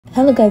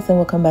Hello guys and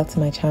welcome back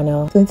to my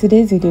channel. So in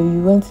today's video we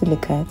want to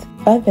look at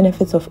 5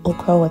 benefits of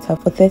okra water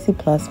for 30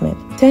 plus men.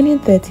 Turning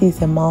 30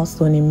 is a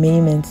milestone in many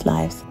men's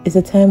lives. It's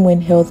a time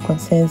when health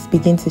concerns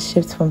begin to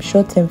shift from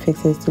short-term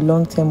fixes to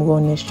long-term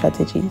wellness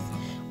strategies.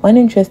 One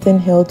interesting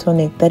health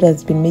tonic that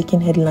has been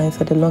making headlines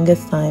for the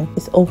longest time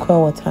is okra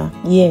water.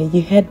 Yeah,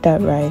 you heard that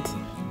right.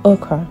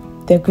 Okra,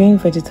 the green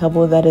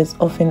vegetable that is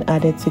often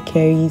added to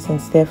curries and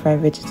stir-fry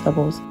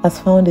vegetables, has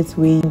found its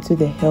way into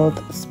the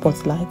health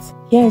spotlight.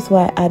 Here is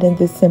why adding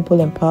this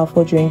simple and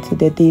powerful drink to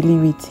the daily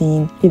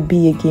routine could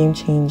be a game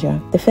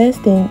changer. The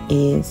first thing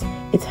is,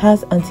 it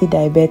has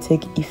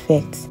anti-diabetic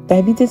effects.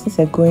 Diabetes is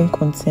a growing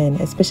concern,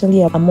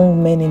 especially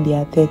among men in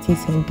their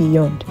 30s and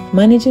beyond.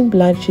 Managing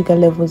blood sugar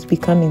levels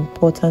become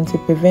important to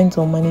prevent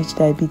or manage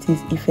diabetes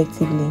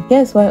effectively.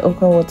 Here's why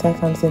okra water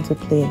comes into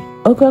play.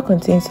 Okra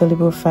contains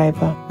soluble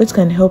fiber, which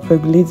can help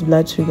regulate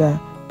blood sugar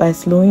by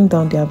slowing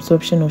down the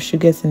absorption of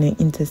sugars in the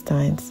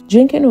intestines.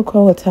 Drinking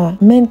okra water,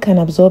 men can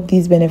absorb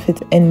these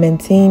benefits and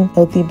maintain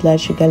healthy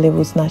blood sugar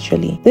levels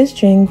naturally. This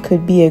drink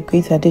could be a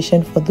great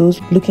addition for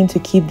those looking to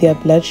keep their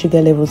blood sugar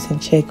levels in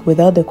check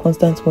without the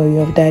constant worry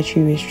of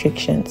dietary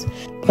restrictions.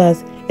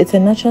 Plus, it's a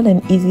natural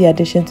and easy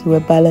addition to a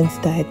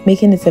balanced diet,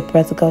 making it a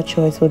practical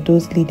choice for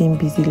those leading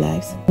busy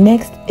lives.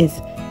 Next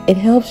is, it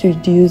helps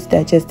reduce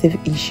digestive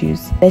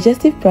issues.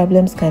 Digestive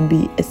problems can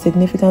be a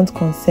significant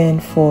concern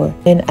for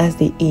men as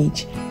they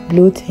age.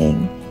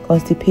 Bloating,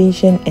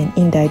 constipation, and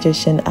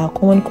indigestion are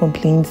common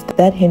complaints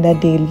that hinder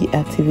daily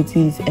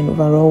activities and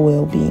overall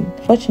well-being.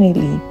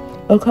 Fortunately,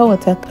 okra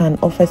water can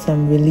offer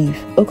some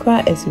relief.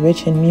 Okra is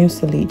rich in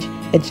mucilage,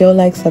 a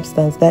gel-like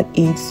substance that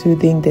aids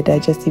soothing the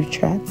digestive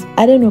tract.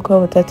 Adding okra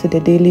water to the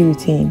daily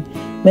routine,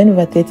 men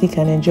over 30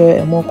 can enjoy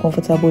a more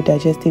comfortable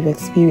digestive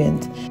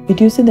experience,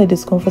 reducing the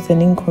discomfort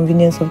and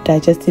inconvenience of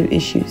digestive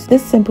issues.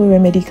 This simple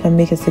remedy can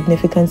make a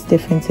significant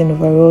difference in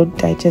overall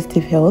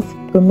digestive health,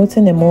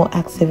 promoting a more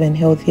active and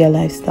healthier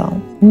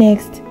lifestyle.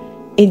 Next,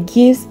 it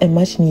gives a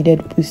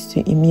much-needed boost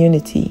to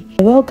immunity.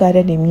 A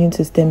well-guarded immune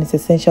system is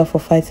essential for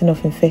fighting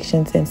off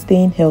infections and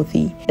staying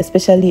healthy,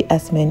 especially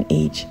as men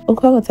age.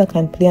 Okra water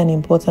can play an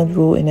important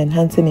role in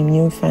enhancing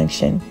immune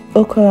function.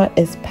 Okra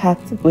is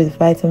packed with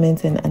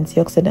vitamins and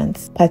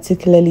antioxidants,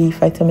 particularly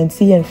vitamin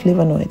C and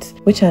flavonoids,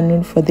 which are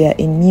known for their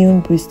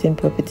immune-boosting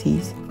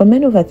properties. For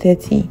men over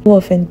 30, who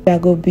often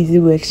juggle busy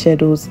work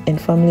schedules and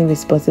family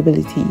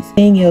responsibilities,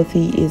 staying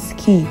healthy is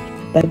key.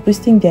 By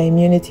boosting their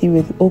immunity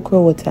with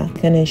okra water,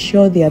 you can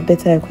ensure they are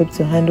better equipped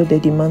to handle the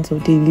demands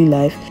of daily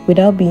life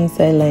without being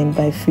sidelined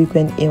by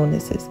frequent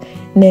illnesses.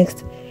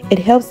 Next, it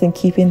helps in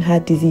keeping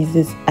heart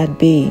diseases at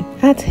bay.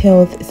 Heart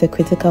health is a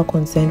critical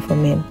concern for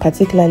men,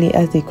 particularly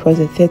as they cross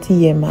the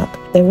 30-year mark.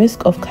 The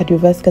risk of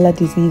cardiovascular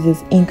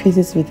diseases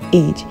increases with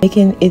age,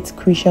 making it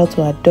crucial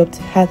to adopt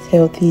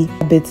heart-healthy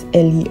habits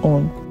early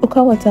on.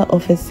 Okra water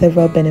offers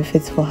several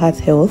benefits for heart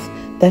health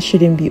that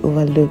shouldn't be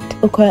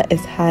overlooked. Okra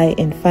is high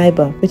in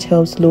fiber, which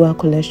helps lower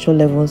cholesterol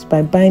levels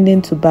by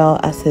binding to bile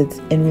acids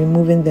and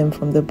removing them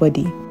from the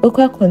body.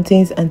 Okra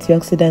contains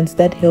antioxidants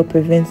that help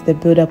prevent the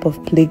buildup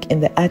of plaque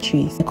in the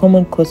arteries, a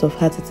common cause of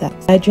heart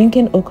attacks. By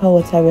drinking okra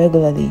water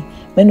regularly,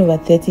 men over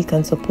 30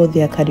 can support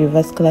their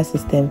cardiovascular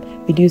system,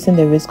 reducing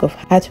the risk of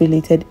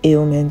heart-related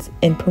ailments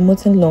and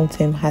promoting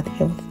long-term heart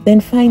health. Then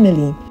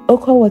finally,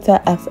 okra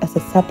water acts as a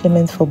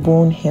supplement for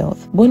bone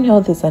health. Bone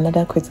health is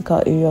another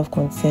critical area of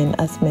concern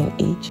as men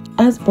age.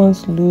 As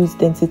bones lose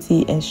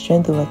density and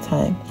strength over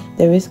time,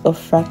 the risk of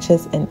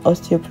fractures and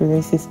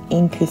osteoporosis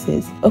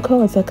increases. Okra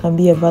water can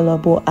be a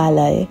valuable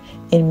ally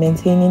in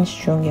maintaining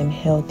strong and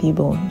healthy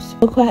bones.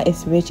 Okra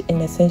is rich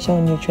in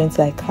essential nutrients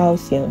like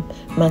calcium,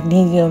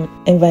 magnesium,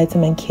 and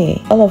vitamin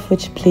K, all of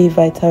which play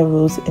vital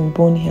roles in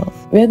bone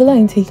health. Regular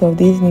intake of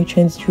these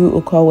nutrients through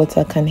okra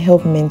water can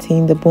help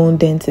maintain the bone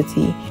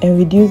density and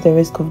reduce the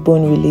risk of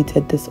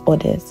bone-related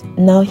disorders.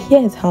 Now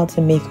here is how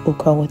to make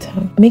okra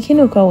water.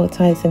 Making okra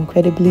water is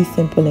incredibly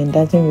simple and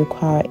doesn't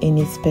require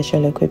any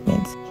special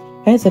equipment.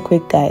 Here's a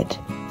quick guide.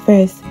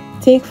 First,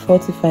 take 4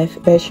 to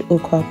 5 fresh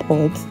okra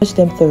pods, wash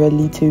them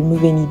thoroughly to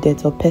remove any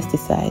dirt or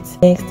pesticides.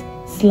 Next,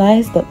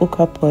 slice the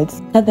okra pods,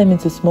 cut them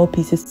into small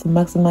pieces to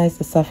maximize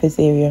the surface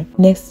area.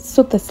 Next,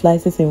 soak the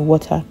slices in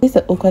water. Place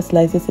the okra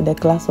slices in a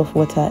glass of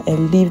water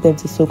and leave them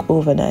to soak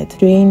overnight.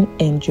 Drain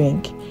and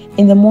drink.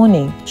 In the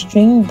morning,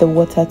 strain the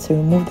water to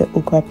remove the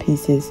okra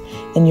pieces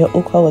and your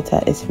okra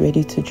water is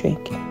ready to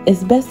drink.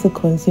 It's best to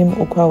consume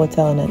okra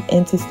water on an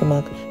empty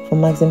stomach for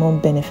maximum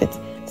benefit.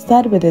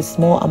 Start with a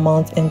small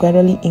amount and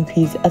gradually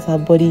increase as our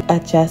body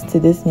adjusts to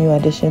this new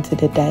addition to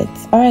the diet.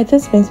 Alright,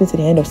 this brings me to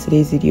the end of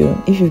today's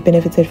video. If you've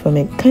benefited from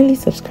it, kindly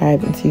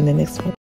subscribe and see you in the next one.